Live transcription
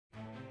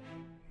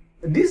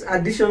this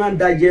additional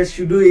digest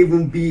shouldn't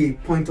even be a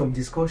point of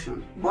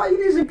discussion, but it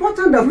is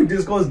important that we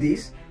discuss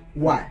this.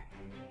 Why?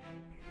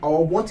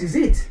 Or what is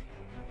it?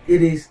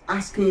 It is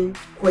asking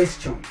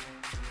questions.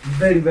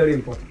 Very, very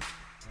important.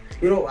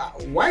 You know,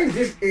 why is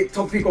this a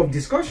topic of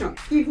discussion?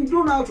 If you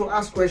don't know how to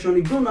ask questions,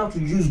 if you don't know how to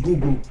use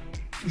Google,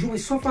 you will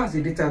suffer as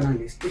a data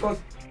analyst, because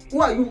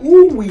who are you?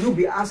 Who will you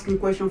be asking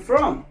questions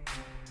from?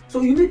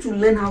 So you need to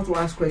learn how to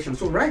ask questions.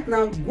 So right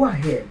now, go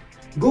ahead,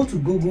 go to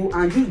Google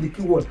and use the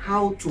keyword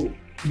how to.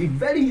 Be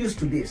very used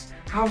to this,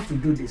 how to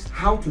do this,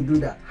 how to do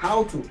that,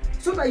 how to,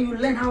 so that you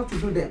learn how to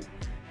do them.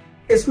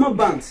 A small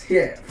bant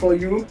here for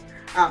you.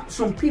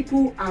 Some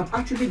people have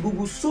actually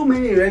Googled so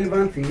many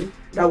irrelevant things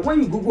that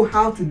when you Google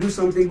how to do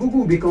something,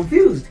 Google will be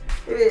confused.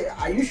 Hey,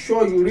 are you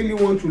sure you really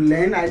want to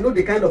learn? I know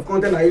the kind of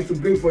content I used to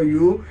bring for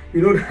you.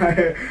 You know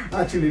that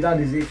actually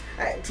that is it.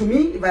 To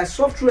me, if I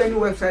surf through any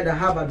website that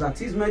have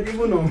advertisement,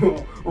 even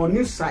on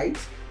news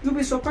sites, you'll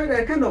be surprised at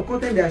the kind of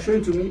content they are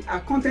showing to me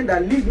are content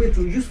that leads me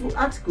to useful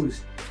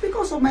articles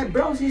because of my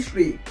browse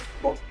history.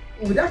 But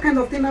will that kind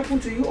of thing happen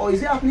to you, or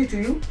is it happening to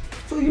you?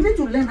 So you need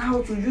to learn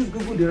how to use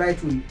Google the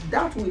right way.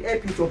 That will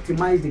help you to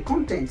optimize the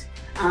content,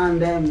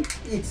 and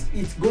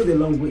it goes a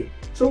long way.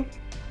 So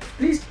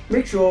please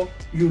make sure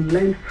you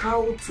learn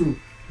how to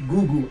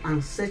Google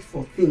and search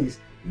for things.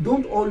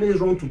 Don't always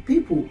run to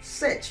people.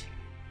 Search.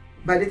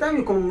 By the time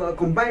you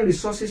combine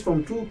resources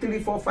from 2, 3,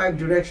 4, 5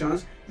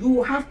 directions, you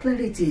will have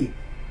clarity.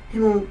 You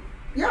know,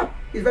 yeah,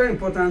 it's very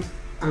important,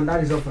 and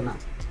that is all for now.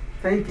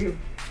 Thank you.